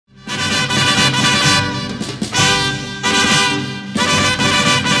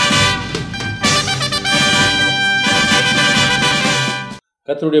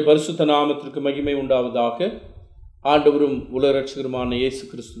கர்த்தருடைய பரிசுத்த நாமத்திற்கு மகிமை உண்டாவதாக. ஆண்டவரும் உலக இரட்சகருமான இயேசு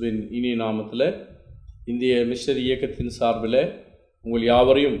கிறிஸ்துவின் இனிய நாமத்தில் இந்திய மிஷனரி இயக்கத்தின் சார்பில் உங்கள்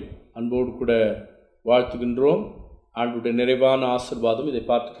யாவரையும் அன்போடு கூட வாழ்த்துகின்றோம். ஆண்டுடைய நிறைவான ஆசீர்வாதம் இதை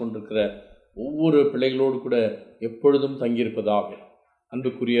பார்த்து கொண்டிருக்கிற ஒவ்வொரு பிள்ளைகளோடு கூட எப்பொழுதும் தங்கியிருப்பதாக.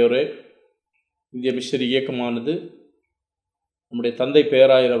 அன்புக்குரியவரே, இந்திய மிஷனரி இயக்கமானது நம்முடைய தந்தை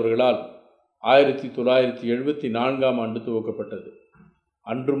பேராயர் அவர்களால் 1974 துவக்கப்பட்டது.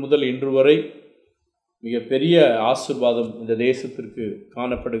 அன்று முதல் இன்று வரை மிகப்பெரிய ஆசீர்வாதம் இந்த தேசத்திற்கு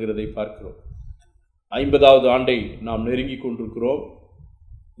காணப்படுகிறதை பார்க்கிறோம். 50வது ஆண்டை நாம் நெருங்கி கொண்டிருக்கிறோம்.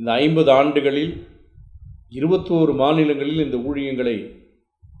 இந்த 50 ஆண்டுகளில் 21 மாநிலங்களில் இந்த ஊழியங்களை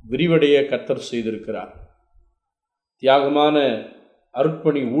விரிவடைய கர்த்தர் செய்திருக்கிறார். தியாகமான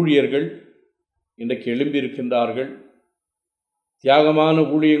அருட்பணி ஊழியர்கள் இன்றைக்கு எழும்பியிருக்கின்றார்கள். தியாகமான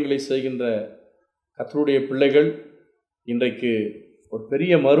ஊழியங்களை செய்கின்ற கர்த்தருடைய பிள்ளைகள் இன்றைக்கு ஒரு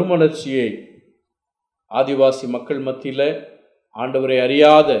பெரிய மறுமலர்ச்சியை ஆதிவாசி மக்கள் மத்தியில், ஆண்டவரை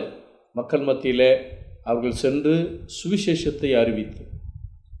அறியாத மக்கள் மத்தியில் அவர்கள் சென்று சுவிசேஷத்தை அறிவித்து,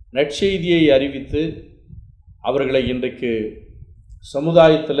 நற்செய்தியை அறிவித்து, அவர்களை இன்றைக்கு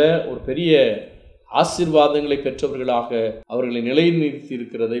சமுதாயத்தில் ஒரு பெரிய ஆசீர்வாதங்களை பெற்றவர்களாக அவர்களை நிலைநிறுத்தி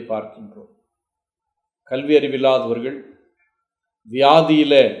இருக்கிறதை பார்க்கின்றோம். கல்வி அறிவில்லாதவர்கள்,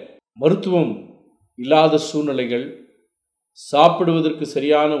 வியாதியில் மருத்துவம் இல்லாத சூழ்நிலைகள், சாப்பிடுவதற்கு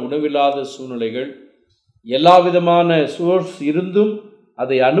சரியான உணவில்லாத சூழ்நிலைகள், எல்லா விதமான சோர்ஸ் இருந்தும்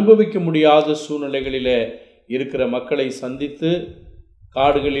அதை அனுபவிக்க முடியாத சூழ்நிலைகளில் இருக்கிற மக்களை சந்தித்து,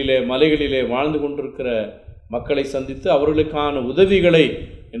 காடுகளிலே மலைகளிலே வாழ்ந்து கொண்டிருக்கிற மக்களை சந்தித்து அவர்களுக்கான உதவிகளை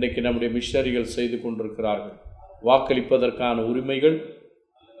இன்றைக்கு நம்முடைய மிஷனரிகள் செய்து கொண்டிருக்கிறார்கள். வாக்களிப்பதற்கான உரிமைகள்,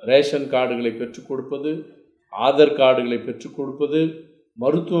 ரேஷன் கார்டுகளை பெற்றுக் கொடுப்பது, ஆதார் கார்டுகளை பெற்றுக் கொடுப்பது,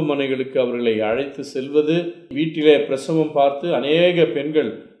 மருத்துவமனைகளுக்கு அவர்களை அழைத்து செல்வது, வீட்டிலே பிரசவம் பார்த்து அநேக பெண்கள்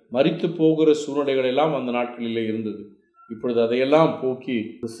மரித்து போகிற சூழ்நிலைகள் எல்லாம் அந்த நாட்களிலே இருந்தது. இப்பொழுது அதையெல்லாம் போக்கி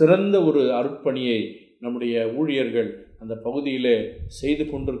சிறந்த ஒரு அருட்பணியை நம்முடைய ஊழியர்கள் அந்த பகுதியிலே செய்து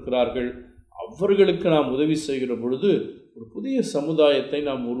கொண்டிருக்கிறார்கள். அவர்களுக்கு நாம் உதவி செய்கிற பொழுது ஒரு புதிய சமுதாயத்தை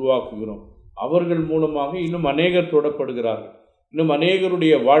நாம் உருவாக்குகிறோம். அவர்கள் மூலமாக இன்னும் அநேகர் தொடப்படுகிறார்கள். இன்னும்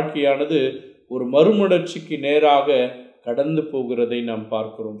அநேகருடைய வாழ்க்கையானது ஒரு மறுமலர்ச்சிக்கு நேராக கடந்து போகிறதை நாம்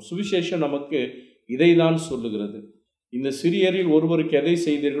பார்க்கிறோம். சுவிசேஷம் நமக்கு இதை தான் சொல்லுகிறது. இந்த சிறியரில் ஒருவருக்கு எதை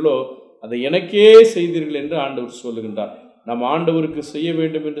செய்தீர்களோ அதை எனக்கே செய்தீர்கள் என்று ஆண்டவர் சொல்லுகின்றார். நாம் ஆண்டவருக்கு செய்ய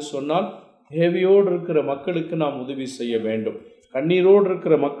வேண்டும் என்று சொன்னால் தேவையோடு இருக்கிற மக்களுக்கு நாம் உதவி செய்ய வேண்டும். கண்ணீரோடு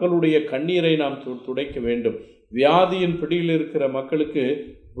இருக்கிற மக்களுடைய கண்ணீரை நாம் துடைக்க வேண்டும். வியாதியின் பிடியில் இருக்கிற மக்களுக்கு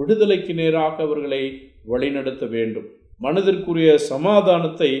விடுதலைக்கு நேராக அவர்களை வழிநடத்த வேண்டும். மனதிற்குரிய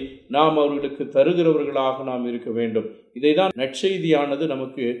சமாதானத்தை நாம் அவர்களுக்கு தருகிறவர்களாக நாம் இருக்க வேண்டும். இதை தான் நற்செய்தியானது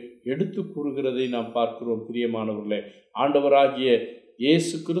நமக்கு எடுத்து கூறுகிறதை நாம் பார்க்கிறோம். பிரியமானவர்களே, ஆண்டவராகிய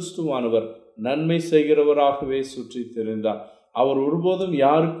இயேசு கிறிஸ்துவானவர் நன்மை செய்கிறவராகவே சுற்றி தெரிந்தார். அவர் ஒருபோதும்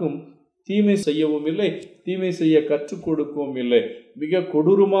யாருக்கும் தீமை செய்யவும் இல்லை, தீமை செய்ய கற்றுக் கொடுக்கவும் இல்லை. மிக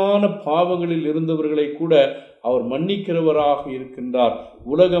கொடூரமான பாவங்களில் இருந்தவர்களை கூட அவர் மன்னிக்கிறவராக இருக்கின்றார்.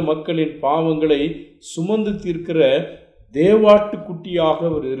 உலக மக்களின் பாவங்களை சுமந்து தீர்க்கிற தேவாட்டு குட்டியாக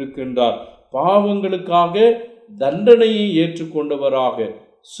அவர் இருக்கின்றார். பாவங்களுக்காக தண்டனையை ஏற்றுக்கொண்டவராக,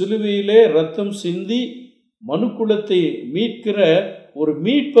 சிலுவையிலே இரத்தம் சிந்தி மனுக்குலத்தை மீட்கிற ஒரு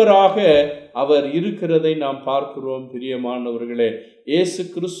மீட்பராக அவர் இருக்கிறதை நாம் பார்க்கிறோம். பிரியமானவர்களே, இயேசு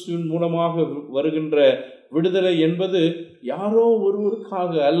கிறிஸ்துவின் மூலமாக வருகின்ற விடுதலை என்பது யாரோ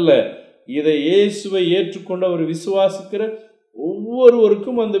ஒருவருக்காக அல்ல. இதை இயேசுவை ஏற்றுக்கொண்டு அவர் விசுவாசிக்கிற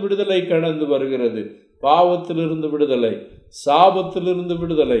ஒவ்வொருவருக்கும் அந்த விடுதலை கடந்து வருகிறது. பாவத்திலிருந்து விடுதலை, சாபத்திலிருந்து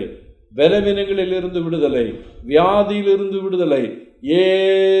விடுதலை, பலவீனங்களிலிருந்து விடுதலை, வியாதியிலிருந்து விடுதலை,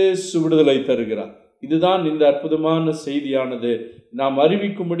 இயேசு விடுதலை தருகிறார். இதுதான் இந்த அற்புதமான செய்தியானது நாம்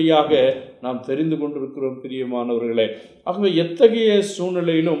அறிவிக்கும்படியாக நாம் தெரிந்து கொண்டிருக்கிறோம். பிரியமானவர்களே, ஆகவே எத்தகைய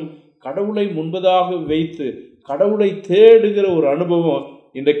சூழ்நிலையிலும் கடவுளை முன்பதாக வைத்து கடவுளை தேடுகிற ஒரு அனுபவம்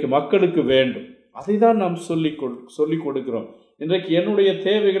இன்றைக்கு மக்களுக்கு வேண்டும். அதை தான் நாம் சொல்லிக் கொடுக்கிறோம். இன்றைக்கு என்னுடைய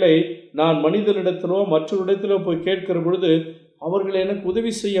தேவைகளை நான் மனிதனிடத்திலோ மற்றொரிடத்திலோ போய் கேட்கிற பொழுது அவர்கள் எனக்கு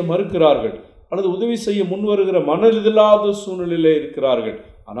உதவி செய்ய மறுக்கிறார்கள், அல்லது உதவி செய்ய முன்வருகிற மனதில்லாத சூழ்நிலையிலே இருக்கிறார்கள்.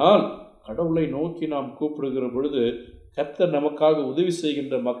 ஆனால் கடவுளை நோக்கி நாம் கூப்பிடுகிற பொழுது கர்த்தர் நமக்காக உதவி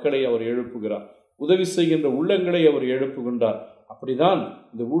செய்கின்ற மக்களை அவர் எழுப்புகிறார், உதவி செய்கின்ற உள்ளங்களை அவர் எழுப்புகின்றார். அப்படிதான்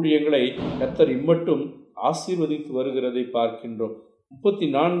இந்த ஊழியங்களை கர்த்தர் இம்மட்டும் ஆசீர்வதித்து வருகிறதை பார்க்கின்றோம்.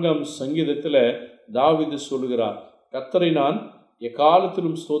 34ஆம் சங்கீதத்தில் தாவீது சொல்கிறார், கர்த்தரை நான்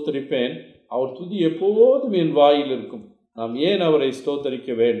எக்காலத்திலும் ஸ்தோத்தரிப்பேன், அவர் துதி எப்போதும் என் வாயில் இருக்கும். நாம் ஏன் அவரை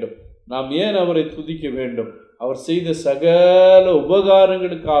ஸ்தோத்தரிக்க வேண்டும்? நாம் ஏன் அவரை துதிக்க வேண்டும்? அவர் செய்த சகல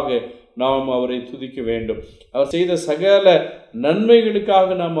உபகாரங்களுக்காக நாம் அவரை துதிக்க வேண்டும். அவர் செய்த சகல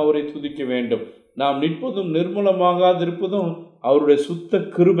நன்மைகளுக்காக நாம் அவரை துதிக்க வேண்டும். நாம் நிற்பதும் நிர்மூலமாகாதிருப்பதும் அவருடைய சுத்த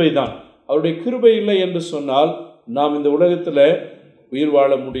கிருபை தான். அவருடைய கிருபை இல்லை என்று சொன்னால் நாம் இந்த உலகத்தில் உயிர்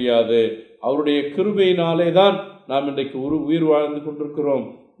வாழ முடியாது. அவருடைய கிருபையினாலே தான் நாம் இன்றைக்கு உயிர் வாழ்ந்து கொண்டிருக்கிறோம்,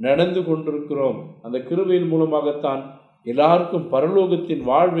 நடந்து கொண்டிருக்கிறோம். அந்த கிருபையின் மூலமாகத்தான் எல்லாருக்கும் பரலோகத்தின்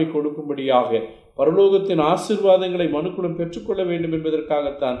வாழ்வை கொடுக்கும்படியாக, பரலோகத்தின் ஆசீர்வாதங்களை மனுக்குலம் பெற்றுக்கொள்ள வேண்டும்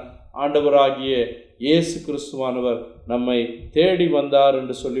என்பதற்காகத்தான் ஆண்டவராகிய இயேசு கிறிஸ்துவானவர் நம்மை தேடி வந்தார்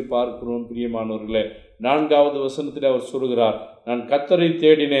என்று சொல்லி பார்க்கிறோம். பிரியமானவர்களே, 4வது வசனத்தில் அவர் சொல்கிறார், நான் கர்த்தரை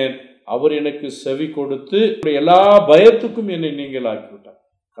தேடினேன், அவர் எனக்கு செவி கொடுத்து எல்லா பயத்துக்கும் என்னை நீங்களாக்கிவிட்டார்.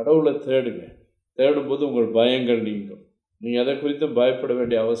 கடவுளை தேடுங்க. தேடும்போது உங்கள் பயங்கள் நீங்கும். நீங்கள் எதை குறித்தும் பயப்பட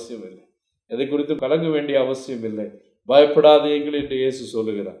வேண்டிய அவசியம் இல்லை, எதை குறித்தும் கலங்க வேண்டிய அவசியம் இல்லை. பயப்படாதீங்கள் என்று இயேசு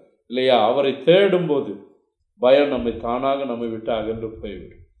சொல்லுகிறார் இல்லையா? அவரை தேடும்போது பயம் நம்மை விட்டு அகன்று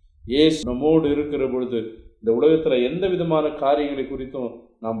போய்விடும். இயேசு நம்மோடு இருக்கிற பொழுது இந்த உலகத்தில் எந்த விதமான காரியங்களை குறித்தும்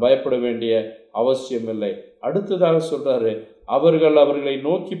நாம் பயப்பட வேண்டிய அவசியம் இல்லை. அடுத்ததாக சொல்றாரு, அவர்களை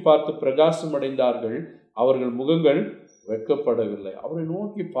நோக்கி பார்த்து பிரகாசம் அடைந்தார்கள், அவர்கள் முகங்கள் வெட்கப்படவில்லை. அவரை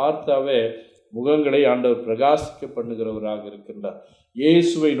நோக்கி பார்த்தாவே முகங்களை ஆண்டவர் பிரகாசிக்க பண்ணுகிறவராக இருக்கின்றார்.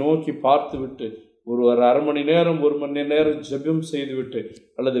 இயேசுவை நோக்கி பார்த்து விட்டு ஒரு அரை மணி நேரம் 1 மணி நேரம் ஜெபம் செய்துவிட்டு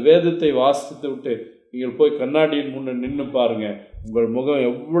அல்லது வேதத்தை வாசித்து விட்டு நீங்கள் போய் கண்ணாடியின் முன்னே நின்று பாருங்க, உங்கள் முகம்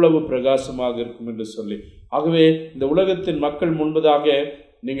எவ்வளவு பிரகாசமாக இருக்கும் என்று சொல்லி. ஆகவே இந்த உலகத்தின் மக்கள் முன்பதாக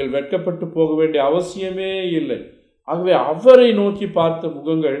நீங்கள் வெட்கப்பட்டு போக வேண்டிய அவசியமே இல்லை. ஆகவே அவரை நோக்கி பார்த்த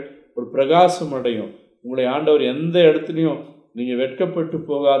முகங்கள் ஒரு பிரகாசம் அடையும். உங்களை ஆண்டவர் எந்த இடத்துலையும் நீங்கள் வெட்கப்பட்டு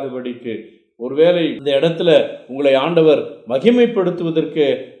போகாதபடிக்கு, ஒருவேளை இந்த இடத்துல உங்களை ஆண்டவர் மகிமைப்படுத்துவதற்கு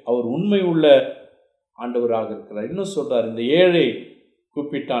அவர் உண்மை உள்ள ஆண்டவராக இருக்கிறார். இன்னும் சொல்றார், இந்த ஏழை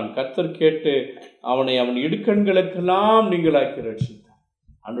கூப்பிட்டான், கர்த்தர் கேட்டு அவனை அவன் இடுக்கண்களுக்கெல்லாம் நீங்களாக்கி ரட்சித்தார்.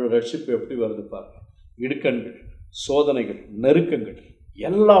 ஆண்டவர் ரட்சிப்பு எப்படி வருது பாருங்க. இடுக்கண்கள், சோதனைகள், நெருக்கங்கள்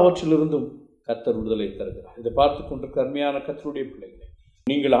எல்லாவற்றிலிருந்தும் கர்த்தர் விடுதலை தருகிறார். இதை பார்த்து கொண்டிருக்க அருமையான கர்த்தருடைய பிள்ளைகளை,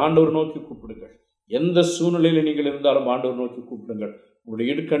 நீங்கள் ஆண்டவர் நோக்கி கூப்பிடுங்கள். எந்த சூழ்நிலையில் நீங்கள் இருந்தாலும் ஆண்டவர் நோக்கி கூப்பிடுங்கள்.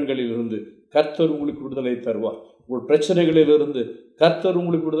 உங்களுடைய இடுக்கண்களிலிருந்து கர்த்தர் உங்களுக்கு விடுதலை தருவார். உங்கள் பிரச்சனைகளிலிருந்து கர்த்தர்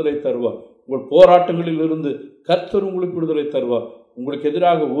உங்களுக்கு விடுதலை தருவார். உங்கள் போராட்டங்களிலிருந்து கர்த்தர் உங்களுக்கு விடுதலை தருவார். உங்களுக்கு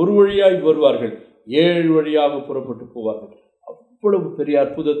எதிராக ஒரு வழியாய் வருவார்கள், 7 வழியாக புறப்பட்டு போவார்கள். அவ்வளவு பெரிய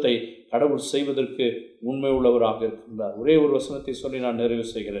அற்புதத்தை கடவுள் செய்வதற்கு உண்மை உள்ளவராக இருக்கின்றார். ஒரே ஒரு வசனத்தை சொல்லி நான் நிறைவு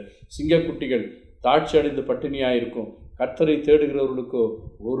செய்கிறேன். சிங்கக்குட்டிகள் தாட்சி அடைந்து பட்டினியாயிருக்கும், கர்த்தரை தேடுகிறவர்களுக்கோ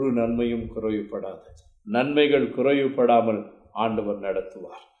ஒரு நன்மையும் குறைவுபடாது. நன்மைகள் குறைவுபடாமல் ஆண்டவர்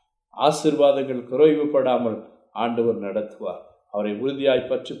நடத்துவார். ஆசீர்வாதங்கள் குறைவுபடாமல் ஆண்டவர் நடத்துவார். அவரை உறுதியாய்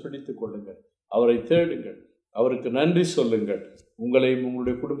பற்றி பிடித்துக் கொள்ளுங்கள். அவரை தேடுங்கள். அவருக்கு நன்றி சொல்லுங்கள். உங்களையும்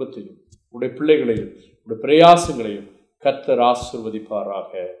உங்களுடைய குடும்பத்தையும் உங்களுடைய பிள்ளைகளையும் உங்களுடைய பிரயாசங்களையும் கர்த்தர்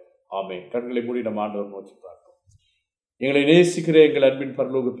ஆசீர்வதிப்பாராக. ஆமென். கண்களை மூடி நம் ஆண்டவர் நோக்கி பார்ப்போம். எங்களை நேசிக்கிற எங்கள் அன்பின்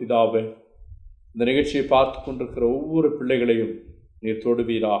பரலோக பிதாவே, இந்த நிகழ்ச்சியை பார்த்து கொண்டிருக்கிற ஒவ்வொரு பிள்ளைகளையும் நீர்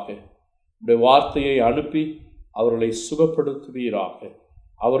தொடுவீராக. உடைய வார்த்தையை அனுப்பி அவர்களை சுகப்படுத்துவீராக.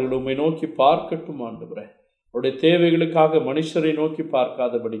 அவர்கள் உம்மை நோக்கி பார்க்கட்டும் ஆண்டவரே. அவருடைய தேவைகளுக்காக மனுஷரை நோக்கி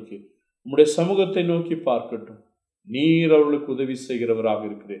பார்க்காதபடிக்கு உம்முடைய சமூகத்தை நோக்கி பார்க்கட்டும். நீர் அவர்களுக்கு உதவி செய்கிறவராக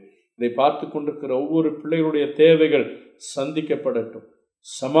இருக்கிறேன். இதை பார்த்து கொண்டிருக்கிற ஒவ்வொரு பிள்ளைகளுடைய தேவைகள் சந்திக்கப்படட்டும்.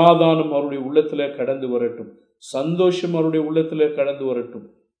 சமாதானம் அவருடைய உள்ளத்திலே கடந்து வரட்டும். சந்தோஷம் அவருடைய உள்ளத்திலே கடந்து வரட்டும்.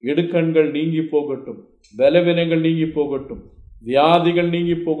 இடுக்கண்கள் நீங்கி போகட்டும். பலவீனங்கள் நீங்கி போகட்டும். வியாதிகள்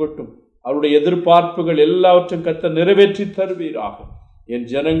நீங்கி போகட்டும். அவருடைய எதிர்பார்ப்புகள் எல்லாவற்றையும் கர்த்தர் நிறைவேற்றி தருவீராக. என்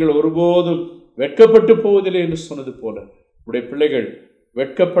ஜனங்கள் ஒருபோதும் வெட்கப்பட்டு போவதில்லை என்று சொன்னது போல உடைய பிள்ளைகள்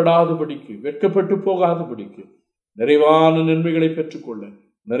வெட்கப்பட்டு போகாதபடிக்கு நிறைவான நன்மைகளை பெற்றுக்கொள்ள,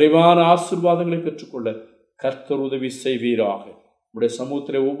 நிறைவான ஆசீர்வாதங்களை பெற்றுக்கொள்ள கர்த்தர் உதவி செய்வீராக. உடைய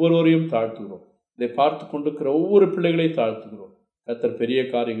சமூகத்திலே ஒவ்வொருவரையும் தாழ்த்துகிறோம். இதை பார்த்து கொண்டிருக்கிற ஒவ்வொரு பிள்ளைகளை தாழ்த்துகிறோம். கர்த்தர் பெரிய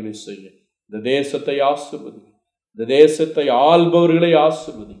காரியங்களை செய்ய இந்த தேசத்தை ஆசீர்வதிங்க. இந்த தேசத்தை ஆள்பவர்களை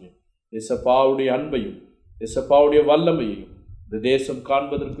ஆசீர்வதிங்க. இயேசுவுடைய அன்பையும் இயேசுவுடைய வல்லமையையும் இந்த தேசம்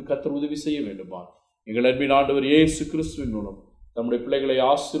காண்பதற்கு கர்த்தர் உதவி செய்ய வேண்டுமா? எங்கள் அன்பின் ஆண்டவர் இயேசு கிறிஸ்துவின் மூலம் நம்முடைய பிள்ளைகளை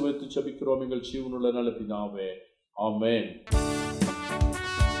ஆசீர்வதித்து ஜெபிக்கிறோம் எங்கள் ஜீவனுள்ள நல்ல பிதாவே. ஆமென். Amen.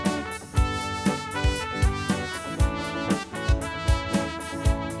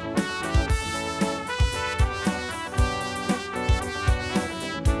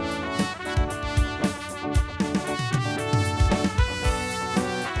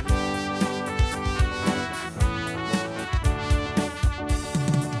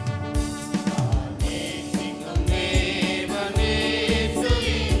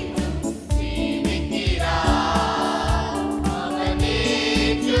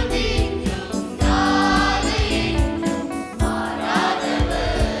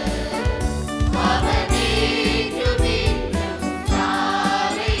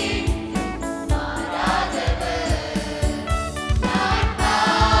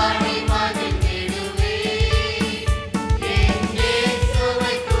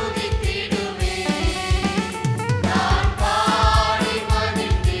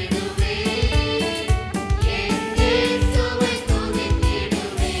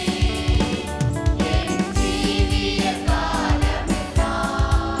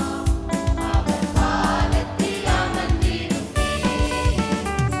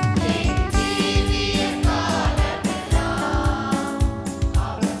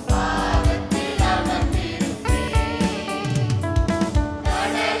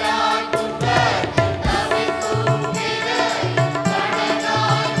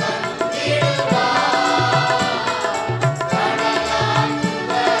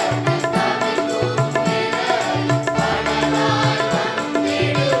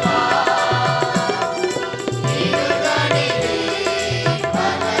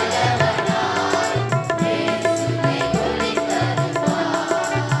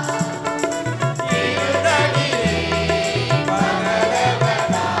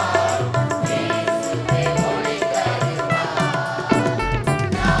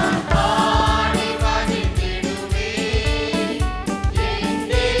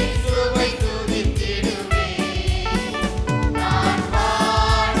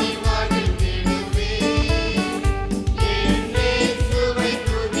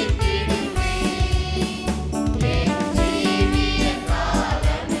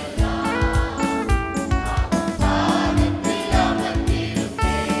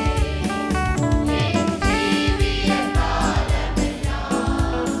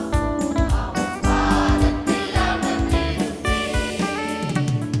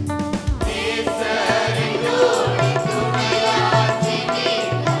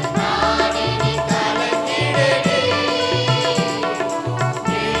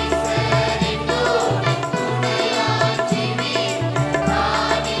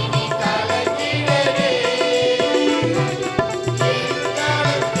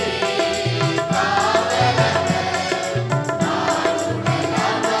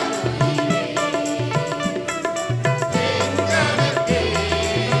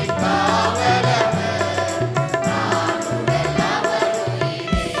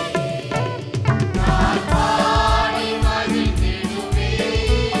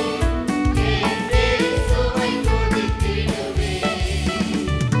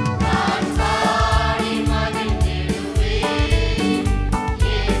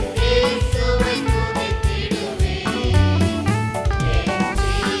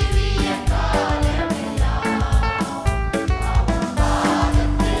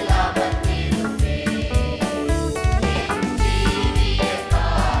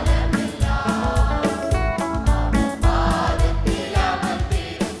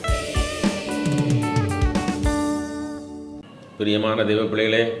 பிரியமான தெய்வ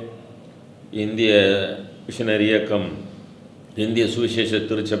பிள்ளைகளே, இந்திய மிஷனரி இயக்கம், இந்திய சுவிசேஷ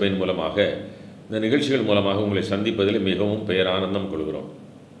திருச்சபையின் மூலமாக இந்த நிகழ்ச்சிகள் மூலமாக உங்களை சந்திப்பதில் மிகவும் பேரானந்தம் கொள்கிறோம்.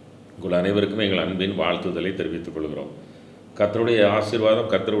 உங்கள் அனைவருக்கும் எங்கள் அன்பின் வாழ்த்துதலை தெரிவித்துக் கொள்கிறோம். கர்த்தருடைய ஆசீர்வாதம்,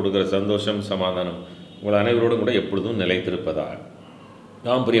 கர்த்தர் கொடுக்கிற சந்தோஷம், சமாதானம் உங்கள் அனைவரோடும் கூட எப்பொழுதும் நிலைத்திருப்பதாக.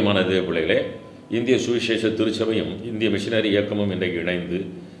 நாம் பிரியமான தேவ பிள்ளைகளே, இந்திய சுவிசேஷ திருச்சபையும் இந்திய மிஷனரி இயக்கமும் இன்றைக்கு இணைந்து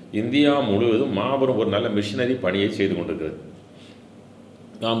இந்தியா முழுவதும் மாபெரும் ஒரு நல்ல மிஷனரி பணியை செய்து கொண்டிருக்கிறது.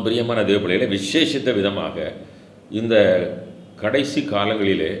 நாம் பிரியமான தேவ பிள்ளைகளே, விசேஷித்த விதமாக இந்த கடைசி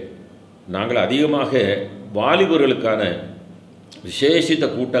காலங்களிலே நாங்கள் அதிகமாக வாலிபர்களுக்கான விசேஷித்த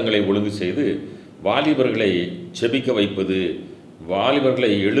கூட்டங்களை ஒழுங்கு செய்து வாலிபர்களை செபிக்க வைப்பது,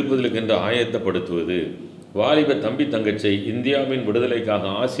 வாலிபர்களை எழுப்புதலுக்கென்று ஆயத்தப்படுத்துவது, வாலிப தம்பி தங்கச்சை இந்தியாவின்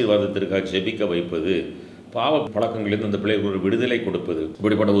விடுதலைக்காக ஆசீர்வாதத்திற்காக செபிக்க வைப்பது, பாவ பழக்கங்களிலிருந்து அந்த பிள்ளைகளுக்கு விடுதலை கொடுப்பது,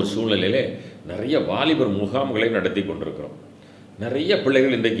 இப்படிப்பட்ட ஒரு சூழ்நிலையிலே நிறைய வாலிபர் முகாம்களை நடத்தி கொண்டிருக்கிறோம். நிறைய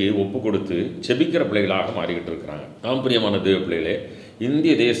பிள்ளைகள் இன்றைக்கு ஒப்பு கொடுத்து செபிக்கிற பிள்ளைகளாக மாறிக்கிட்டு இருக்கிறாங்க. நாம் பிரியமான தேவ பிள்ளைகளே,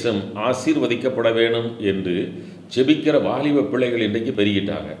 இந்திய தேசம் ஆசீர்வதிக்கப்பட வேணும் என்று செபிக்கிற வாலிப பிள்ளைகள் இன்றைக்கு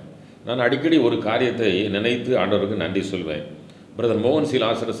பெருகிட்டாங்க. நான் அடிக்கடி ஒரு காரியத்தை நினைத்து ஆண்டவருக்கு நன்றி சொல்வேன். பிரதர் மோகன் சி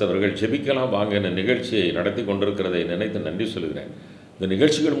லாசரஸ் அவர்கள் செபிக்கலாம் வாங்க என்ற நிகழ்ச்சியை நடத்தி கொண்டிருக்கிறதை நினைத்து நன்றி சொல்கிறேன். இந்த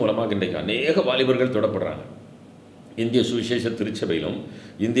நிகழ்ச்சிகள் மூலமாக இன்றைக்கு அநேக வாலிபர்கள் தொடப்படுறாங்க. இந்திய சுவிசேஷ திருச்சபையிலும்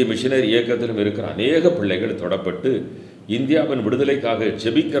இந்திய மிஷனரி இயக்கத்திலும் இருக்கிற அநேக பிள்ளைகள் தொடப்பட்டு இந்தியாவின் விடுதலைக்காக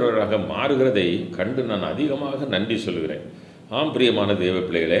செபிக்கிறவராக மாறுகிறதை கண்டு நான் அதிகமாக நன்றி சொல்கிறேன். ஆம் பிரியமான தேவ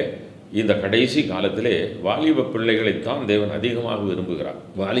பிள்ளைகளே, இந்த கடைசி காலத்திலே வாலிப பிள்ளைகளைத்தான் தேவன் அதிகமாக விரும்புகிறார்.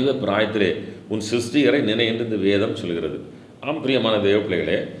 வாலிப பிராயத்திலே உன் சிருஷ்டிகரை நினை என்று இந்த வேதம் சொல்கிறது. ஆம் பிரியமான தேவ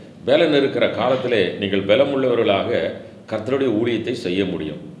பிள்ளைகளே, பலன் இருக்கிற காலத்திலே நீங்கள் பலமுள்ளவர்களாக கர்த்தருடைய ஊழியத்தை செய்ய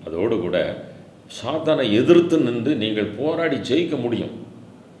முடியும். அதோடு கூட சாத்தானை எதிர்த்து நின்று நீங்கள் போராடி ஜெயிக்க முடியும்.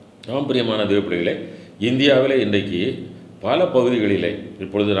 ஆம் பிரியமான தேவ பிள்ளைகளே, இந்தியாவிலே இன்றைக்கு பல பகுதிகளிலே,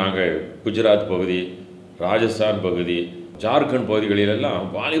 இப்பொழுது நாங்கள் குஜராத் பகுதி, ராஜஸ்தான் பகுதி, ஜார்க்கண்ட் பகுதிகளிலெல்லாம்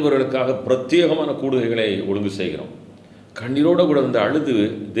வாலிபர்களுக்காக பிரத்யேகமான கூடுகைகளை ஒழுங்கு செய்கிறோம். கண்ணீரோடு கூட வந்து அழுது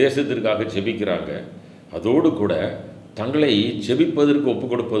தேசத்திற்காக ஜெபிக்கிறாங்க. அதோடு கூட தங்களை ஜெபிப்பதற்கு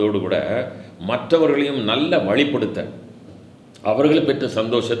ஒப்புக் கொடுப்பதோடு கூட மற்றவர்களையும் நல்ல வழிப்படுத்த, அவர்கள் பெற்ற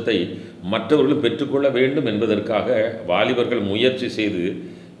சந்தோஷத்தை மற்றவர்களும் பெற்றுக்கொள்ள வேண்டும் என்பதற்காக வாலிபர்கள் முயற்சி செய்து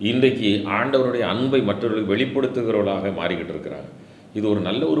இன்றைக்கு ஆண்டவருடைய அன்பை மற்றவர்களுக்கு வெளிப்படுத்துகிறவர்களாக மாறிக்கிட்டு இருக்கிறாங்க. இது ஒரு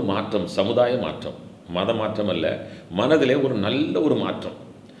நல்ல ஒரு மாற்றம், சமுதாய மாற்றம், மத மாற்றம் அல்ல, மனதிலே ஒரு நல்ல ஒரு மாற்றம்.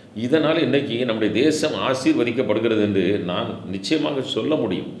 இதனால் இன்றைக்கி நம்முடைய தேசம் ஆசீர்வதிக்கப்படுகிறது என்று நான் நிச்சயமாக சொல்ல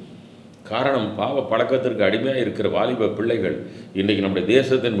முடியும். காரணம், பாவ பழக்கத்திற்கு அடிமையாக இருக்கிற வாலிப பிள்ளைகள் இன்றைக்கி நம்முடைய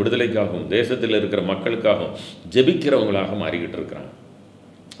தேசத்தின் விடுதலைக்காகவும் தேசத்தில் இருக்கிற மக்களுக்காகவும் ஜெபிக்கிறவங்களாக மாறிக்கிட்டு இருக்கிறாங்க.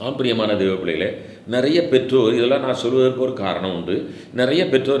 ஆம் பிரியமான தேவ பிள்ளைகளே, நிறைய பெற்றோர், இதெல்லாம் நான் சொல்வதற்கு ஒரு காரணம் உண்டு. நிறைய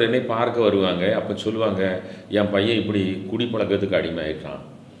பெற்றோர் என்னை பார்க்க வருவாங்க. அப்போ சொல்லுவாங்க, என் பையன் இப்படி குடிப்பழக்கத்துக்கு அடிமையாயிட்டான்,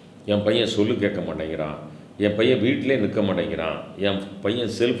 என் பையன் சொல்லு கேட்க மாட்டேங்கிறான், என் பையன் வீட்டிலே நிற்க மாட்டேங்கிறான், என்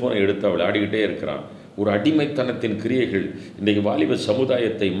பையன் செல்ஃபோனை எடுத்து விளையாடிக்கிட்டே இருக்கிறான். ஒரு அடிமைத்தனத்தின் கிரியைகள் இன்றைக்கி வாலிப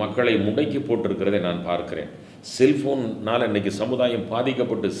சமுதாயத்தை, மக்களை முடக்கி போட்டிருக்கிறதை நான் பார்க்கிறேன். செல்ஃபோன்னால் இன்றைக்கி சமுதாயம்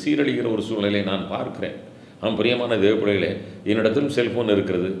பாதிக்கப்பட்டு சீரழிகிற ஒரு சூழ்நிலையை நான் பார்க்கிறேன். பிரியமான தேவ பிள்ளைகளே, என்னிடத்திலும் செல்ஃபோன்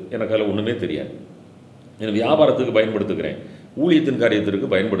இருக்கிறது, எனக்கு அதில் ஒன்றுமே தெரியாது. என் வியாபாரத்துக்கு பயன்படுத்துகிறேன், ஊழியத்தின் காரியத்திற்கு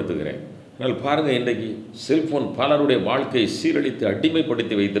பயன்படுத்துகிறேன். ஆனால் பாருங்கள், இன்றைக்கு செல்ஃபோன் பலருடைய வாழ்க்கையை சீரழித்து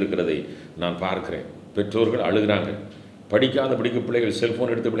அடிமைப்படுத்தி வைத்திருக்கிறதை நான் பார்க்கிறேன். பெற்றோர்கள் அழுகிறாங்க. படிக்காத பிள்ளைகள்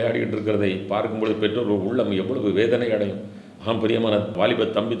செல்ஃபோன் எடுத்து விளையாடிக்கிட்டு இருக்கிறதை பார்க்கும்பொழுது பெற்றோர்கள் உள்ளம் எவ்வளவு வேதனை அடையும். பிரியமான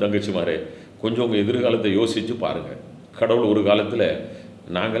வாலிப தம்பி தங்கச்சிமாரே, கொஞ்சம் உங்கள் எதிர்காலத்தை யோசித்து பாருங்கள். கடவுள் ஒரு காலத்தில்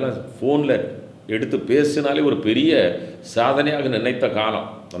நாங்கள்லாம் ஃபோனில் எடுத்து பேசினாலே ஒரு பெரிய சாதனையாக நினைத்த காலம்.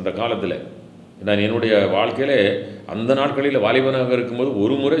 அந்த காலத்தில் நான் என்னுடைய வாழ்க்கையில் அந்த நாட்களில் வாலிபனாக இருக்கும்போது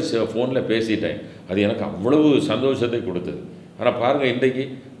ஒரு முறை ஃபோனில் பேசிட்டேன். அது எனக்கு அவ்வளவு சந்தோஷத்தை கொடுத்தது. ஆனால் பாருங்கள், இன்றைக்கு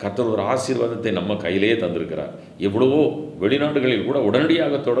கர்த்தர் ஒரு ஆசீர்வாதத்தை நம்ம கையிலேயே தந்திருக்கிறார். எவ்வளவோ வெளிநாடுகளில் கூட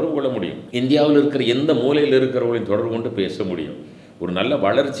உடனடியாக தொடர்பு கொள்ள முடியும். இந்தியாவில் இருக்கிற எந்த மூலையில் இருக்கிறவர்களையும் தொடர்பு கொண்டு பேச முடியும். ஒரு நல்ல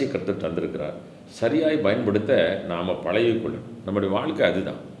வளர்ச்சியை கர்த்தர் தந்திருக்கிறார். சரியாய் பயன்படுத்த நாம் பழகிக்கொள்ளணும். நம்முடைய வாழ்க்கை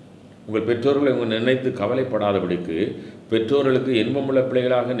அதுதான். உங்கள் பெற்றோர்களை உங்கள் நினைத்து கவலைப்படாதபடிக்கு பெற்றோர்களுக்கு இன்பமுள்ள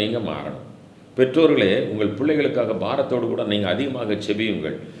பிள்ளைகளாக நீங்கள் மாறணும். பெற்றோர்களே, உங்கள் பிள்ளைகளுக்காக பாரத்தோடு கூட நீங்கள் அதிகமாக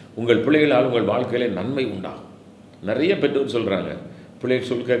செபியுங்கள். உங்கள் பிள்ளைகளால் உங்கள் வாழ்க்கையில் நன்மை உண்டாகும். நிறைய பெற்றோர் சொல்கிறாங்க, பிள்ளைகள்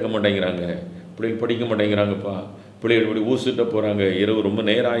சொல் கேட்க மாட்டேங்கிறாங்க, பிள்ளைகள் படிக்க மாட்டேங்கிறாங்கப்பா, பிள்ளைகள் இப்படி ஊசிட்ட போகிறாங்க, இரவு ரொம்ப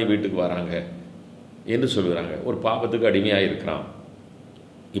நேராகி வீட்டுக்கு வராங்க என்று சொல்கிறாங்க. ஒரு பாவத்துக்கு அடிமையாக இருக்கிறான்,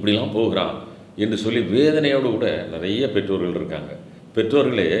 இப்படிலாம் போகிறான் என்று சொல்லி வேதனையோடு கூட நிறைய பெற்றோர்கள் இருக்காங்க.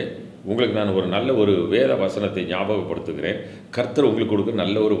 பெற்றோர்களே, உங்களுக்கு நான் ஒரு நல்ல ஒரு வேத வசனத்தை ஞாபகப்படுத்துகிறேன். கர்த்தர் உங்களுக்கு கொடுக்க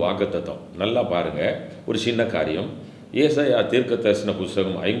நல்ல ஒரு வாக்குத்தத்தம். நல்லா பாருங்கள், ஒரு சின்ன காரியம். ஏசாயா தீர்க்க தரிசன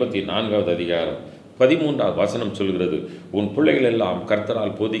புஸ்தகம் 54வது அதிகாரம் 13வது வசனம் சொல்கிறது, உன் பிள்ளைகள் எல்லாம்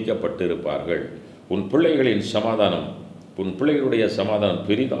கர்த்தரால் போதிக்கப்பட்டு இருப்பார்கள். உன் பிள்ளைகளின் சமாதானம், உன் பிள்ளைகளுடைய சமாதானம்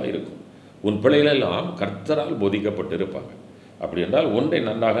பெரிதாக இருக்கும். உன் பிள்ளைகள் எல்லாம் கர்த்தரால் போதிக்கப்பட்டு இருப்பாங்க. அப்படி என்றால் ஒன்றை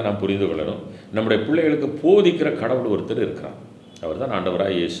நன்றாக நாம் புரிந்து கொள்ளணும். நம்முடைய பிள்ளைகளுக்கு போதிக்கிற கடவுள் ஒருத்தர் இருக்கிறார். அவர் தான்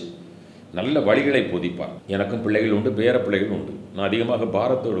ஆண்டவராக இயேசு. நல்ல வழிகளை போதிப்பார். எனக்கும் பிள்ளைகள் உண்டு, பேர பிள்ளைகள் உண்டு. நான் அதிகமாக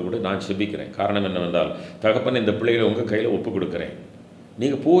பாரத்தோடு கூட நான் செபிக்கிறேன். காரணம் என்னவென்றால், தகப்பன் இந்த பிள்ளைகளை உங்கள் கையில் ஒப்பு கொடுக்குறேன்.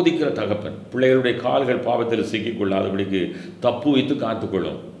 நீங்கள் போதிக்கிற தகப்பன் பிள்ளைகளுடைய கால்கள் பாவத்தில் சிக்கிக்கொள்ளாதபடிக்கு தப்பு வைத்து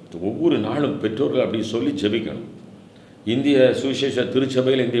காத்துக்கொள்ளும். ஒவ்வொரு நாளும் பெற்றோர்கள் அப்படி சொல்லி ஜெபிக்கணும். இந்திய சுவிசேஷ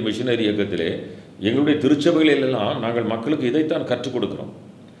திருச்சபையில், இந்திய மிஷனரி இயக்கத்திலே எங்களுடைய திருச்சபைகளெல்லாம் நாங்கள் மக்களுக்கு இதைத்தான் கற்றுக் கொடுக்குறோம்.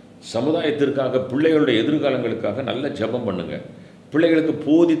 சமுதாயத்திற்காக, பிள்ளைகளுடைய எதிர்காலங்களுக்காக நல்ல ஜெபம் பண்ணுங்க. பிள்ளைகளுக்கு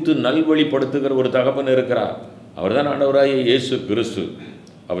போதித்து நல்வழிப்படுத்துகிற ஒரு தகப்பன் இருக்கிறார். அவர் தான் ஆண்டவராகிய இயேசு கிறிஸ்து.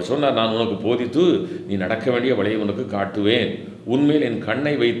 அவர் சொன்னார், நான் உனக்கு போதித்து நீ நடக்க வேண்டிய வழியை உனக்கு காட்டுவேன், உன்மேல் என்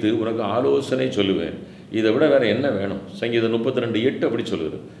கண்ணை வைத்து உனக்கு ஆலோசனை சொல்லுவேன். இதை விட வேறு என்ன வேணும்? சங்கீதம் 32:8 அப்படி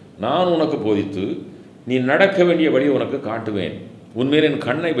சொல்லுது. நான் உனக்கு போதித்து நீ நடக்க வேண்டிய வழியை உனக்கு காட்டுவேன், உன்மேல் என்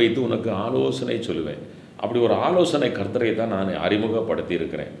கண்ணை வைத்து உனக்கு ஆலோசனை சொல்லுவேன். அப்படி ஒரு ஆலோசனை கர்த்தரை தான் நான் அறிமுகப்படுத்தி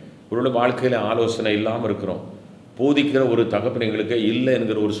இருக்கிறேன். ஒரு வாழ்க்கையில் ஆலோசனை இல்லாமல் இருக்கிறோம். போதிக்கிற ஒரு தகப்பன் எங்களுக்கு இல்லை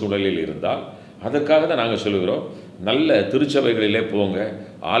என்கிற ஒரு சூழலில் இருந்தால், அதற்காக தான் நாங்கள் சொல்லுகிறோம், நல்ல திருச்சபைகளிலே போங்க,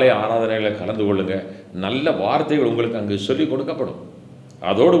 ஆலய ஆராதனைகளை கலந்து கொள்ளுங்க, நல்ல வார்த்தைகள் உங்களுக்கு அங்கு சொல்லிக் கொடுக்கப்படும்.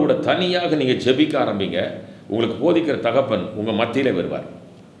 அதோடு கூட தனியாக நீங்கள் ஜெபிக்க ஆரம்பிங்க. உங்களுக்கு போதிக்கிற தகப்பன் உங்கள் மத்தியிலே வருவார்.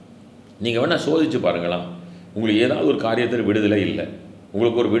 நீங்கள் வேணால் சோதித்து பாருங்களாம். உங்களுக்கு ஏதாவது ஒரு காரியத்தில் விடுதலை இல்லை,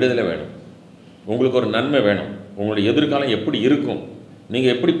 உங்களுக்கு ஒரு விடுதலை வேணும், உங்களுக்கு ஒரு நன்மை வேணும், உங்களுடைய எதிர்காலம் எப்படி இருக்கும்,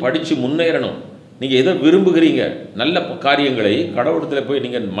 நீங்கள் எப்படி படித்து முன்னேறணும், நீங்கள் எதை விரும்புகிறீங்க, நல்ல காரியங்களை கடவுளத்தில் போய்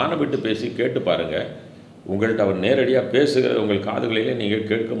நீங்கள் மனவிட்டு பேசி கேட்டு பாருங்கள். உங்கள்கிட்ட அவர் நேரடியாக பேசுகிற உங்கள் காதுகளிலே நீங்கள்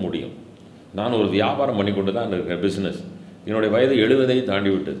கேட்க முடியும். நான் ஒரு வியாபாரம் பண்ணி கொண்டு தான் இருக்கேன், பிஸ்னஸ். என்னுடைய வயது 70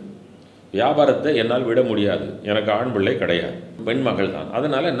 தாண்டி விட்டது. வியாபாரத்தை என்னால் விட முடியாது. எனக்கு ஆண் பிள்ளை கிடையாது, பெண் மகள் தான்.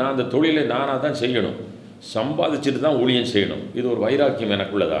 அதனால் நான் அந்த தொழிலை நானாக தான் செய்யணும், சம்பாதிச்சுட்டு தான் ஊழியம் செய்யணும். இது ஒரு வைராக்கியம்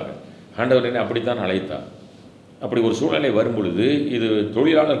எனக்குள்ளதாக. ஆண்டவர் என்னை அப்படித்தான் அழைத்தார். அப்படி ஒரு சூழ்நிலை வரும் பொழுது, இது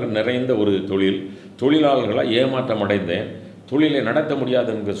தொழிலாளர்கள் நிறைந்த ஒரு தொழில், தொழிலாளர்களாக ஏமாற்றம் அடைந்தேன். தொழிலை நடத்த முடியாத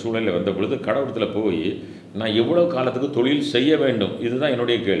என்கிற சூழ்நிலை வந்த பொழுது கடவுளத்தில் போய் நான் எவ்வளோ காலத்துக்கு தொழில் செய்ய வேண்டும், இதுதான்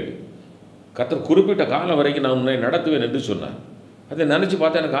என்னுடைய கேள்வி. கர்த்தர் குறிப்பிட்ட காலம் வரைக்கும் நான் உன்னை நடத்துவேன் என்று சொன்னார். அதை நினச்சி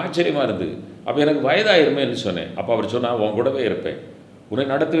பார்த்தா எனக்கு ஆச்சரியமாக இருந்தது. அப்போ எனக்கு வயதாயிருமே என்று சொன்னேன். அப்போ அவர் சொன்னார், உன் கூடவே இருப்பேன், உன்னை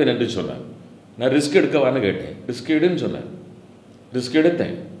நடத்துவேன் என்று சொன்னார். நான் ரிஸ்க் எடுக்கவான்னு கேட்டேன். ரிஸ்க் எடுன்னு சொன்னேன். ரிஸ்க்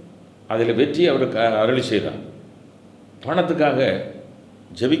எடுத்தேன். அதில் வெற்றி அவருக்கு அருளி செய்தார். பணத்துக்காக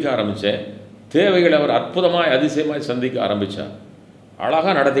ஜெபிக்க ஆரம்பித்தேன். தேவைகளை அவர் அற்புதமாய் அதிசயமாய் சந்திக்க ஆரம்பித்தார்.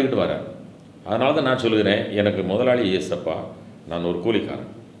 அழகாக நடத்திக்கிட்டு வரார். அதனால தான் நான் சொல்லுகிறேன், எனக்கு முதலாளி ஏசப்பா, நான் ஒரு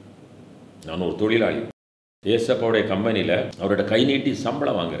கூலிக்காரன், நான் ஒரு தொழிலாளி. ஏசப்பாவுடைய கம்பெனியில் அவரோட கை நீட்டி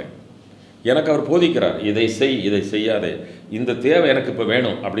சம்பளம் வாங்குகிறேன். எனக்கு அவர் போதிக்கிறார், இதை செய், இதை செய்யாதே, இந்த தேவை எனக்கு இப்போ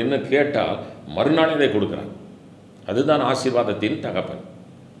வேணும் அப்படின்னு கேட்டால் மறுநாள் இதை கொடுக்குறார். அதுதான் ஆசீர்வாதத்தின் தகப்பன்.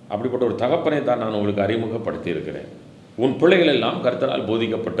 அப்படிப்பட்ட ஒரு தகப்பனை தான் நான் உங்களுக்கு அறிமுகப்படுத்தி இருக்கிறேன். உன் பிள்ளைகள் எல்லாம் கர்த்தரால்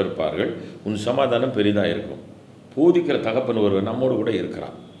போதிக்கப்பட்டிருப்பார்கள், உன் சமாதானம் பெரிதாக இருக்கும். போதிக்கிற தகப்பன் ஒருவர் நம்மோடு கூட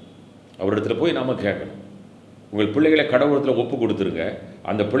இருக்கிறார். அவரிடத்துல போய் நாம் கேட்கணும். உங்கள் பிள்ளைகளை கடவுளத்தில் ஒப்பு கொடுத்துருங்க.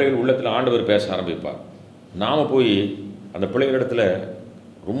 அந்த பிள்ளைகள் உள்ளத்தில் ஆண்டவர் பேச ஆரம்பிப்பார். நாம் போய் அந்த பிள்ளைகளிடத்தில்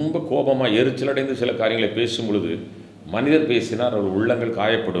ரொம்ப கோபமாக எரிச்சலடைந்து சில காரியங்களை பேசும் பொழுது, மனிதர் பேசினார் அவர் உள்ளங்கள்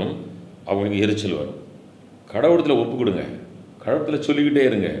காயப்படும், அவங்களுக்கு எரிச்சல் வரும். கடவுளத்தில் ஒப்பு கொடுங்க, கடவுளத்தில் சொல்லிக்கிட்டே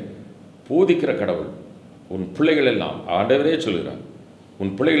இருங்க. போதிக்கிற கடவுள் உன் பிள்ளைகள் எல்லாம், ஆண்டவரே சொல்கிறார்,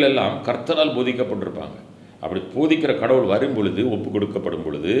 உன் பிள்ளைகள் எல்லாம் கர்த்தரால் போதிக்கப்பட்டிருப்பாங்க. அப்படி போதிக்கிற கடவுள் வரும் பொழுது, ஒப்பு கொடுக்கப்படும்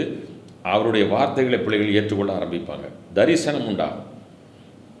பொழுது அவருடைய வார்த்தைகளை பிள்ளைகள் ஏற்றுக்கொள்ள ஆரம்பிப்பாங்க. தரிசனம் உண்டாகும்.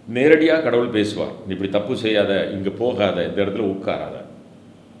 நேரடியாக கடவுள் பேசுவார், நீ இப்படி தப்பு செய்யாத, இங்கே போகாத, இந்த இடத்துல உட்காராத.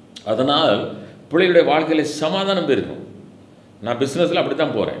 அதனால் பிள்ளைகளுடைய வாழ்க்கையில் சமாதானம் பெருகும். நான் பிஸ்னஸில் அப்படி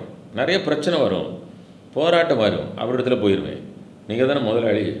தான் போகிறேன். நிறைய பிரச்சனை வரும், போராட்டம் வரும், அவரிடத்துல போயிடுவேன். நீங்கள் தானே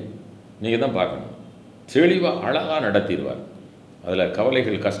முதலாளி, நீங்கள் தான் பார்க்கணும். தெளிவாக அழகாக நடத்திடுவார். அதில்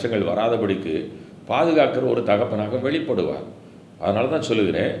கவலைகள் கஷ்டங்கள் வராதபடிக்கு பாதுகாக்கிற ஒரு தகப்பனாக வெளிப்படுவார். அதனால தான்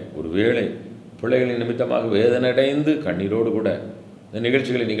சொல்லுகிறேன், ஒரு வேளை பிள்ளைகளின் நிமித்தமாக வேதனையடைந்து கண்ணீரோடு கூட இந்த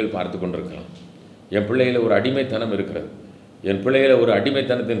நிகழ்ச்சிகளை நீங்கள் பார்த்து கொண்டிருக்கலாம். என் பிள்ளையில் ஒரு அடிமைத்தனம் இருக்கிறது, என் பிள்ளையில் ஒரு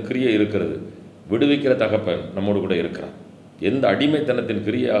அடிமைத்தனத்தின் கிரியை இருக்கிறது. விடுவிக்கிற தகப்பன் நம்மோடு கூட இருக்கிறார். எந்த அடிமைத்தனத்தின்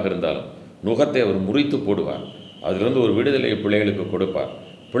கிரியையாக இருந்தாலும் நுகத்தை அவர் முறித்து போடுவார். அதிலிருந்து ஒரு விடுதலையை பிள்ளைகளுக்கு கொடுப்பார்.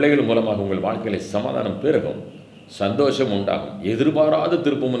 பிள்ளைகள் மூலமாக உங்கள் வாழ்க்கையில் சமாதானம் பெருகும், சந்தோஷம் உண்டாகும். எதிர்பாராத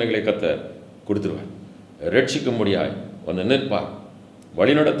திருப்பு முனைகளை கர்த்தர் கொடுத்துருவார். ரட்சிக்க முடியாய் வந்து நிற்பார்,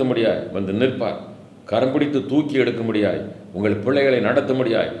 வழிநடத்த முடியாய் வந்து நிற்பார், கரம் பிடித்து தூக்கி எடுக்க முடியாய் உங்கள் பிள்ளைகளை நடத்த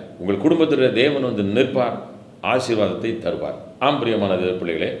முடியாய் உங்கள் குடும்பத்தில் தேவன் வந்து நிற்பார், ஆசீர்வாதத்தை தருவார். ஆம் பிரியமான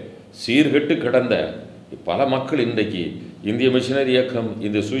பிள்ளைகளே, சீர்கெட்டு கிடந்த பல மக்கள் இன்றைக்கு இந்திய மிஷனரி இயக்கம்,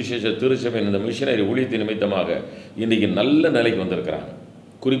 இந்த சுவிசேஷ திருச்சபை, இந்த மிஷனரி ஊழியத்தின் நிமித்தமாக இன்றைக்கு நல்ல நிலைக்கு வந்திருக்கிறாங்க.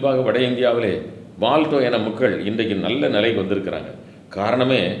 குறிப்பாக வட இந்தியாவிலே மால்டோ என மக்கள் இன்றைக்கு நல்ல நிலைக்கு வந்திருக்கிறாங்க.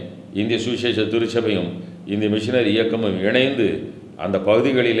 காரணமே இந்திய சுவிசேஷ திருச்சபையும் இந்திய மிஷனரி இயக்கமும் இணைந்து அந்த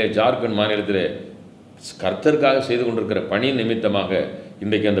பகுதிகளிலே ஜார்க்கண்ட் மாநிலத்திலே கர்த்தருக்காக செய்து கொண்டிருக்கிற பணி நிமித்தமாக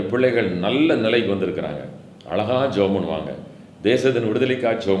இன்றைக்கு அந்த பிள்ளைகள் நல்ல நிலைக்கு வந்திருக்கிறாங்க. அழகாக ஜெபம் பண்ணுவாங்க, தேசத்தின்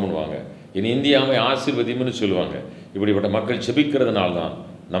விடுதலைக்காக ஜெபம் பண்ணுவாங்க, இனி இந்தியாவை ஆசீர்வதிம்னு சொல்லுவாங்க. இப்படிப்பட்ட மக்கள் செபிக்கிறதுனால்தான்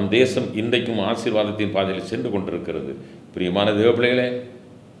நம் தேசம் இன்றைக்கும் ஆசீர்வாதத்தின் பாதையில் சென்று கொண்டிருக்கிறது. பிரியமான தேவ பிள்ளைகளே,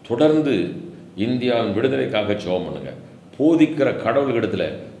 தொடர்ந்து இந்தியாவின் விடுதலைக்காக ஜெபம் பண்ணுங்க. போதிக்கிற கடவுள்களிடத்தில்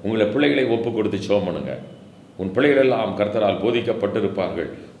உங்களை பிள்ளைகளை ஒப்பு கொடுத்து ஜெபம் பண்ணுங்க. உன் பிள்ளைகள் எல்லாம் கர்த்தரால் போதிக்கப்பட்டிருப்பார்கள்.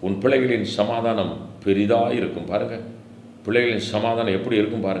 உன் பிள்ளைகளின் சமாதானம் பெரிதாக இருக்கும். பாருங்கள், பிள்ளைகளின் சமாதானம் எப்படி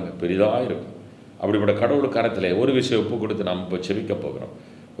இருக்கும் பாருங்கள், பெரிதாக இருக்கும். அப்படிப்பட்ட கடவுள் கரத்தில் ஒரு விஷயம் ஒப்பு கொடுத்து நாம் இப்போ செபிக்க போகிறோம்.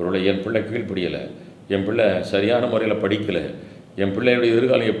 ஒருவேளை என் பிள்ளை கீழ்ப்படியலை, என் பிள்ளை சரியான முறையில் படிக்கலை, என் பிள்ளையுடைய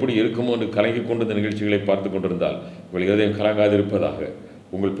எதிர்காலம் எப்படி இருக்குமோன்னு கலங்கி கொண்டு இந்த நிகழ்ச்சிகளை பார்த்து கொண்டிருந்தால் உங்கள் இதயம் கலங்காது இருப்பதாக.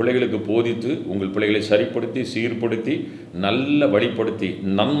 உங்கள் பிள்ளைகளுக்கு போதித்து, உங்கள் பிள்ளைகளை சரிப்படுத்தி, சீர்படுத்தி, நல்ல வழிப்படுத்தி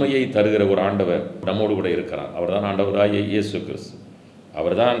நன்மையை தருகிற ஒரு ஆண்டவர் நம்மோடு கூட இருக்கிறார். அவர் தான் ஆண்டவராகிய இயேசு கிறிஸ்து.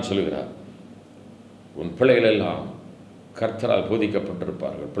 அவர் தான் சொல்லுகிறார், உன் பிள்ளைகள் எல்லாம் கர்த்தரால்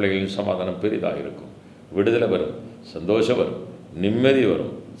போதிக்கப்பட்டிருப்பார்கள். பிள்ளைகளின் சமாதானம் பெரிதாக இருக்கும், விடுதலை வரும், சந்தோஷம் வரும், நிம்மதி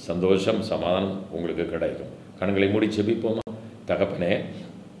வரும், சந்தோஷம், சமாதானம் உங்களுக்கு கிடைக்கும். கண்களை மூடி செபிப்போமா? தகப்பனே,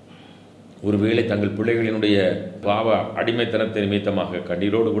 ஒருவேளை தங்கள் பிள்ளைகளினுடைய பாவ அடிமைத்தனத்தை நிமித்தமாக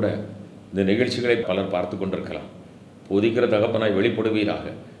கண்ணீரோடு கூட இந்த நிகழ்ச்சிகளை பலர் பார்த்து கொண்டிருக்கலாம். போதிக்கிற தகப்பனாய் வெளிப்படுவீராக,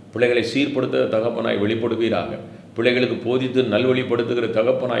 பிள்ளைகளை சீர்படுத்துகிற தகப்பனாய் வெளிப்படுவீராக, பிள்ளைகளுக்கு போதித்து நல்வழிப்படுத்துகிற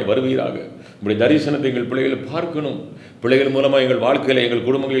தகப்பனாய் வருவீராக. இப்படி தரிசனத்தை எங்கள் பிள்ளைகளை பார்க்கணும். பிள்ளைகள் மூலமாக எங்கள் வாழ்க்கையில், எங்கள்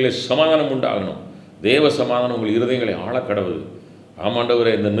குடும்பங்களில் சமாதானம் உண்டாகணும். தேவ சமாதானம் உங்கள் இருதயங்களை ஆளக்கடவுது.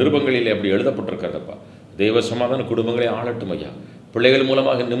 ஆமாண்டவரே, இந்த நிருபங்களில் அப்படி எழுதப்பட்டிருக்கிறதப்பா. தேவ சமாதான குடும்பங்களை ஆளட்டும் ஐயா. பிள்ளைகள்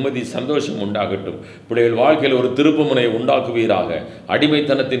மூலமாக நிம்மதி, சந்தோஷம் உண்டாகட்டும். பிள்ளைகள் வாழ்க்கையில் ஒரு திருப்புமுனையை உண்டாக்குவீராக.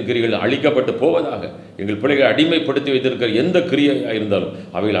 அடிமைத்தனத்தின் கிரிகள் அழிக்கப்பட்டு போவதாக. எங்கள் பிள்ளைகளை அடிமைப்படுத்தி வைத்திருக்கிற எந்த கிரியையாக இருந்தாலும்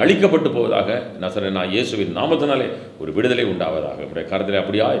அவைகள் அழிக்கப்பட்டு போவதாக. நசரேனா இயேசுவின் நாமத்தினாலே ஒரு விடுதலை உண்டாவதாக. நம்முடைய கருத்தில்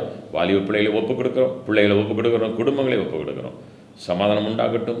அப்படியாய் வாலிப பிள்ளைகளை ஒப்புக் கொடுக்கிறோம், பிள்ளைகளை ஒப்புக் கொடுக்கிறோம், குடும்பங்களை ஒப்புக் கொடுக்கிறோம். சமாதானம்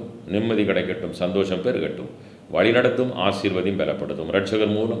உண்டாகட்டும், நிம்மதி கிடைக்கட்டும், சந்தோஷம் பெருகட்டும், வழிநடத்தும், ஆசீர்வதியும் பெறப்படுத்தும்.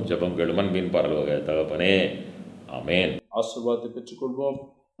 இரட்சகர் மூலம் ஜெபம் கேளும் அன்பின் பரலோக தகப்பனே, ஆமென். ஆசீர்வாதத்தை பெற்றுக்கொள்வோம்.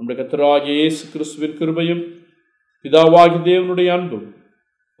 நம்முடைய கர்த்தராகிய இயேசு கிறிஸ்துவின் கிருபையும், பிதாவாகிய தேவனுடைய அன்பும்,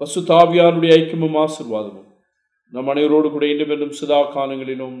 பரிசுத்த ஆவியானுடைய ஐக்கியமும் ஆசீர்வாதமும் நம் அனைவரோடு கூட இன்னும் என்னும் சதா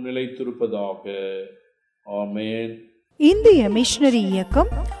காலங்களிலும் நிலைத்திருப்பதாக. ஆமென். இந்திய மிஷனரி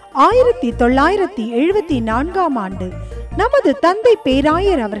இயக்கம் 1974ஆம் ஆண்டு நமது தந்தை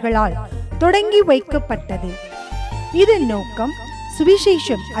பேராயர் அவர்களால் தொடங்கி வைக்கப்பட்டது. இதன் நோக்கம்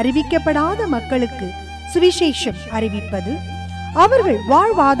சுவிசேஷம் அறிவிக்கப்படாத மக்களுக்கு சுவிசேஷம் அறிவிப்பது, அவர்கள்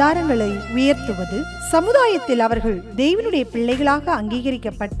வாழ்வாதாரங்களை உயர்த்துவது, சமுதாயத்தில் அவர்கள் தேவனுடைய பிள்ளைகளாக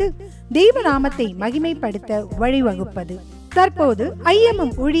அங்கீகரிக்கப்பட்டு தேவநாமத்தை மகிமைப்படுத்த வழிவகுப்பது. தற்போது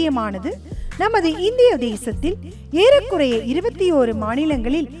IMM ஊழியமானது நமது இந்திய தேசத்தில் ஏறக்குறைய 21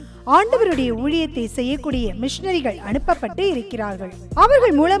 மாநிலங்களில் ஆண்டவருடைய ஊழியத்தை செய்யக்கூடிய மிஷனரிகள் அனுப்பப்பட்டு இருக்கிறார்கள்.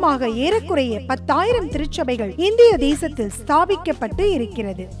 அவர்கள் மூலமாக ஏறக்குறைய 10,000 திருச்சபைகள் இந்திய தேசத்தில் ஸ்தாபிக்கப்பட்டு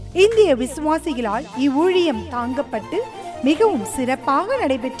இருக்கிறது. இந்திய விசுவாசிகளால் இவ்வூழியம் தாங்கப்பட்டு மிகவும் சிறப்பாக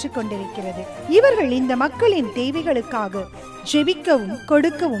நடைபெற்று கொண்டிருக்கிறது. இவர்கள் இந்த மக்களின் தேவைகளுக்காக ஜெபிக்கவும்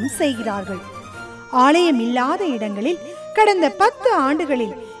கொடுக்கவும் செய்கிறார்கள். ஆலயம் இல்லாத இடங்களில் கடந்த 10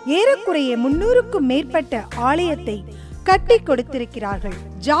 ஆண்டுகளில் ஏறக்குறைய 300க்கும் மேற்பட்ட ஆலயத்தை கட்டி கொடுத்திருக்கிறார்கள்.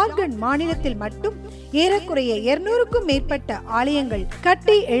 ஜார்க்கண்ட் மாநிலத்தில் மட்டும் ஏறக்குறைய 200க்கும் மேற்பட்ட ஆலயங்கள்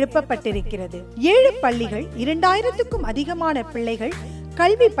கட்டி எழுப்பப்பட்டிருக்கிறது. 7 பள்ளிகள், 2000க்கும் அதிகமான பிள்ளைகள்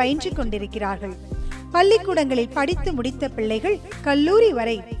கல்வி பயின்று கொண்டிருக்கிறார்கள். பள்ளிக்கூடங்களில் படித்து முடித்த பிள்ளைகள் கல்லூரி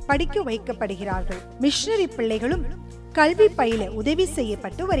வரை படிக்க வைக்கப்படுகிறார்கள். மிஷனரி பிள்ளைகளும் கல்வி பயில உதவி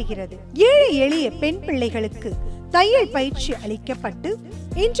செய்யப்பட்டு வருகிறது. ஏழை எளிய பெண் பிள்ளைகளுக்கு தையல் பயிற்சி அளிக்கப்பட்டு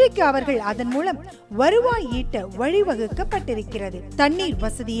இன்றைக்கு அவர்கள் அதன் மூலம் வருவாய் ஈட்ட வழிவகுக்கப்பட்டிருக்கிறது. தண்ணீர்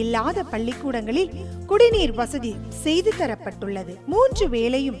வசதி இல்லாத பள்ளிக்கூடங்களில் குடிநீர் வசதி செய்து தரப்பட்டுள்ளது. 3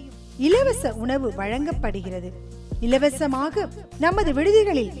 வேளையும் இலவச உணவு வழங்கப்படுகிறது. இலவசமாக நமது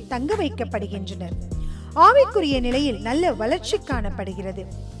விடுதிகளில் தங்க வைக்கப்படுகின்றனர். ஆவிக்குரிய நிலையில் நல்ல வளர்ச்சி காணப்படுகிறது.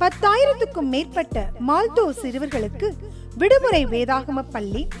 10,000க்கும் மேற்பட்ட மால்டோ சிறுவர்களுக்கு விடுமுறை வேதாகம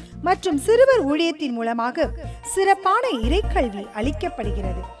பள்ளி மற்றும் சிறுவர் ஊழியத்தின் மூலமாக சிறப்பான இறைக்கல்வி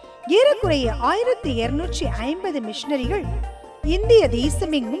அளிக்கப்படுகிறது. ஏறக்குறைய 1250 மிஷனரிகள் இந்திய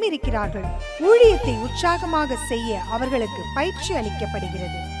தேசமெங்கும் இருக்கிறார்கள். ஊழியத்தை உற்சாகமாக செய்ய அவர்களுக்கு பயிற்சி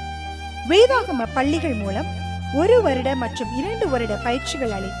அளிக்கப்படுகிறது. வேதாகம பள்ளிகள் மூலம் 1 வருட மற்றும் 2 வருட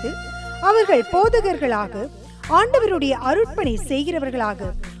பயிற்சிகள் அளித்து அவர்கள் போதகர்களாக ஆண்டவருடைய அருட்பணி செய்கிறவர்களாக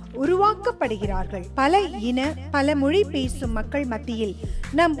உருவாக்கப்படுகிறார்கள். பல இன பல மொழி பேசும் மக்கள் மத்தியில்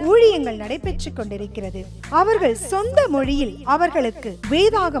நம் ஊழியங்கள் நடைபெற்றுக் கொண்டிருக்கிறது. அவர்கள் சொந்த மொழியில் அவர்களுக்கு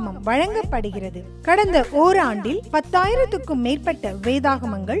வேதாகமம் வழங்கப்படுகிறது. கடந்த ஓராண்டில் 10,000க்கும் மேற்பட்ட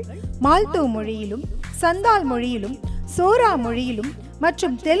வேதாகமங்கள் மால்தோ மொழியிலும், சந்தால் மொழியிலும், சோரா மொழியிலும்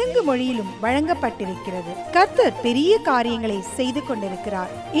மற்றும் தெலுங்கு மொழியிலும் வழங்கப்பட்டிருக்கிறது. கர்த்தர் பெரிய காரியங்களை செய்து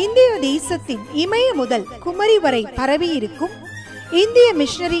கொண்டிருக்கிறார். இந்திய தேசத்தின் இமய முதல் குமரி வரை பரவியிருக்கும் இந்திய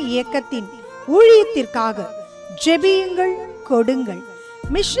மிஷனரி இயக்கத்தின் ஊழியத்திற்காக ஜெபியுங்கள், கொடுங்கள்.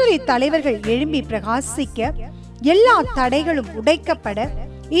 மிஷனரி தலைவர்கள் எழும்பி பிரகாசிக்க, எல்லா தடைகளும் உடைக்கப்பட,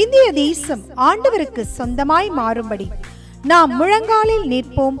 இந்திய தேசம் ஆண்டவருக்கு சொந்தமாய் மாறும்படி நாம் முழங்காலில்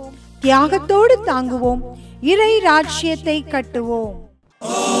நிற்போம், தியாகத்தோடு தாங்குவோம், இறை ராஜ்யத்தை கட்டுவோம்.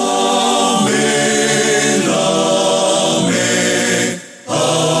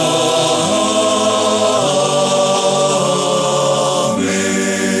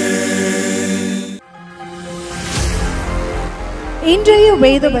 இன்றைய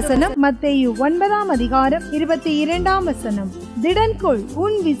வேத வசனம் மத்தேயு 9ஆம் அதிகாரம் 22ஆம் வசனம். திடன்கொள்,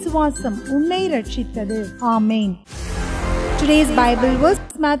 உன் விசுவாசம் உன்னை ரட்சித்தது. ஆமென். Today's Bible verse,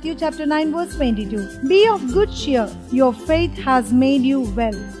 Matthew chapter 9 verse 22. Be of good cheer, your faith has made you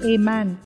well. Amen.